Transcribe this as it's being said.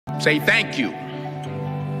Say thank you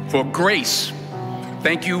for grace.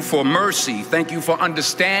 Thank you for mercy. Thank you for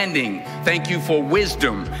understanding. Thank you for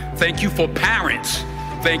wisdom. Thank you for parents.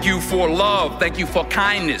 Thank you for love. Thank you for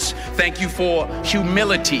kindness. Thank you for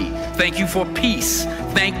humility. Thank you for peace.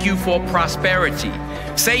 Thank you for prosperity.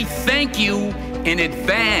 Say thank you in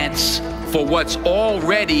advance for what's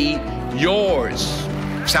already yours.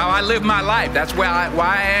 It's how I live my life. That's why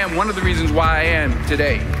I am, one of the reasons why I am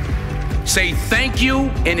today. Say thank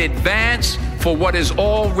you in advance for what is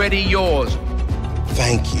already yours.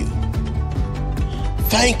 Thank you.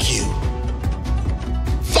 Thank you.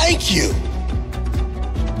 Thank you.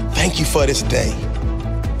 Thank you for this day.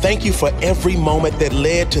 Thank you for every moment that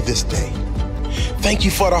led to this day. Thank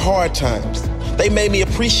you for the hard times. They made me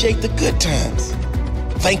appreciate the good times.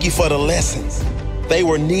 Thank you for the lessons. They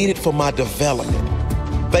were needed for my development.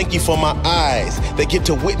 Thank you for my eyes that get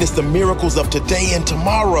to witness the miracles of today and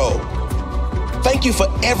tomorrow. Thank you for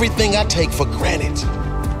everything I take for granted.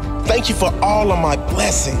 Thank you for all of my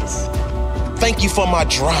blessings. Thank you for my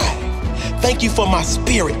drive. Thank you for my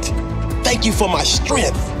spirit. Thank you for my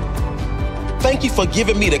strength. Thank you for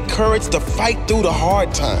giving me the courage to fight through the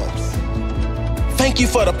hard times. Thank you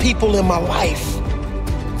for the people in my life,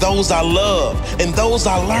 those I love and those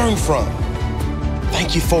I learn from.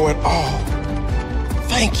 Thank you for it all.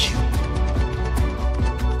 Thank you.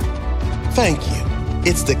 Thank you.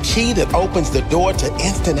 It's the key that opens the door to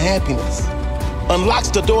instant happiness, unlocks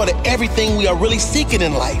the door to everything we are really seeking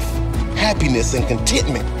in life, happiness and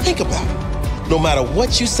contentment. Think about it. No matter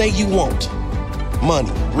what you say you want,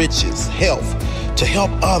 money, riches, health, to help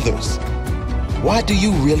others, why do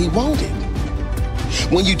you really want it?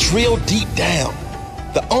 When you drill deep down,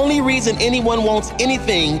 the only reason anyone wants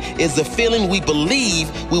anything is the feeling we believe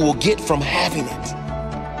we will get from having it.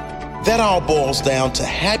 That all boils down to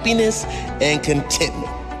happiness and contentment.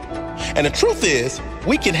 And the truth is,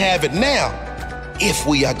 we can have it now if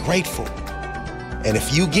we are grateful. And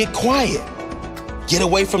if you get quiet, get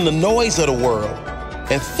away from the noise of the world,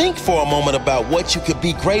 and think for a moment about what you could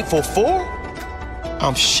be grateful for,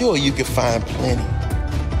 I'm sure you could find plenty.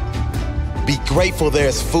 Be grateful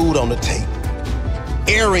there's food on the table,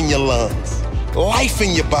 air in your lungs, life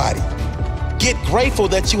in your body. Get grateful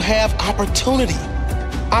that you have opportunity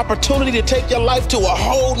to take your life to a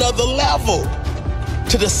whole nother level.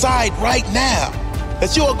 To decide right now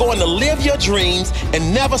that you are going to live your dreams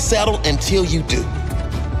and never settle until you do.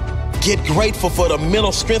 Get grateful for the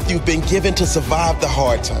mental strength you've been given to survive the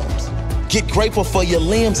hard times. Get grateful for your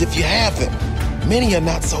limbs if you have them. Many are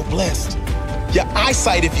not so blessed. Your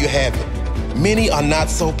eyesight if you have it. Many are not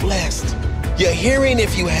so blessed. Your hearing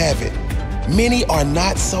if you have it. Many are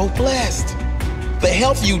not so blessed. The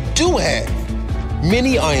health you do have,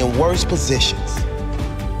 many are in worse positions.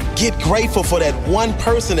 Get grateful for that one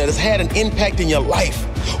person that has had an impact in your life,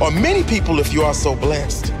 or many people if you are so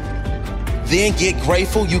blessed. Then get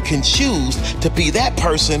grateful you can choose to be that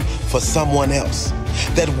person for someone else.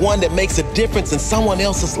 That one that makes a difference in someone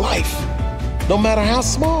else's life, no matter how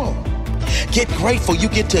small. Get grateful you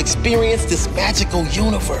get to experience this magical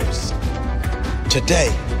universe.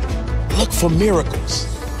 Today, look for miracles.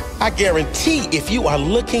 I guarantee if you are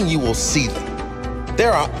looking, you will see them.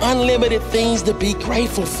 There are unlimited things to be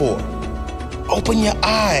grateful for. Open your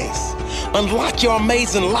eyes. Unlock your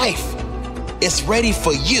amazing life. It's ready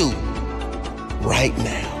for you right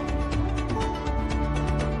now.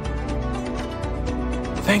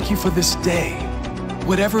 Thank you for this day,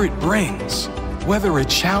 whatever it brings. Whether a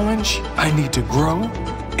challenge I need to grow,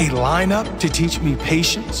 a lineup to teach me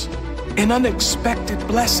patience, an unexpected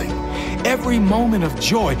blessing, every moment of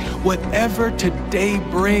joy, whatever today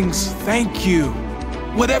brings, thank you.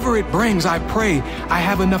 Whatever it brings, I pray I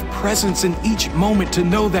have enough presence in each moment to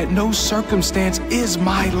know that no circumstance is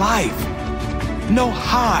my life. No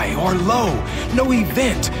high or low, no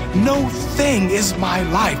event, no thing is my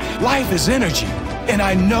life. Life is energy, and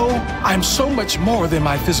I know I'm so much more than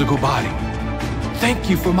my physical body. Thank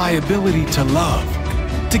you for my ability to love,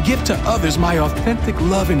 to give to others my authentic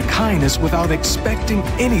love and kindness without expecting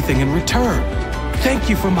anything in return. Thank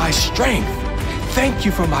you for my strength. Thank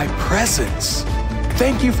you for my presence.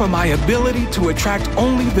 Thank you for my ability to attract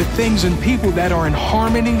only the things and people that are in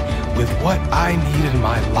harmony with what I need in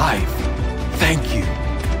my life. Thank you.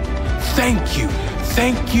 Thank you.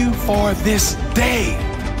 Thank you for this day,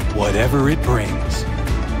 whatever it brings.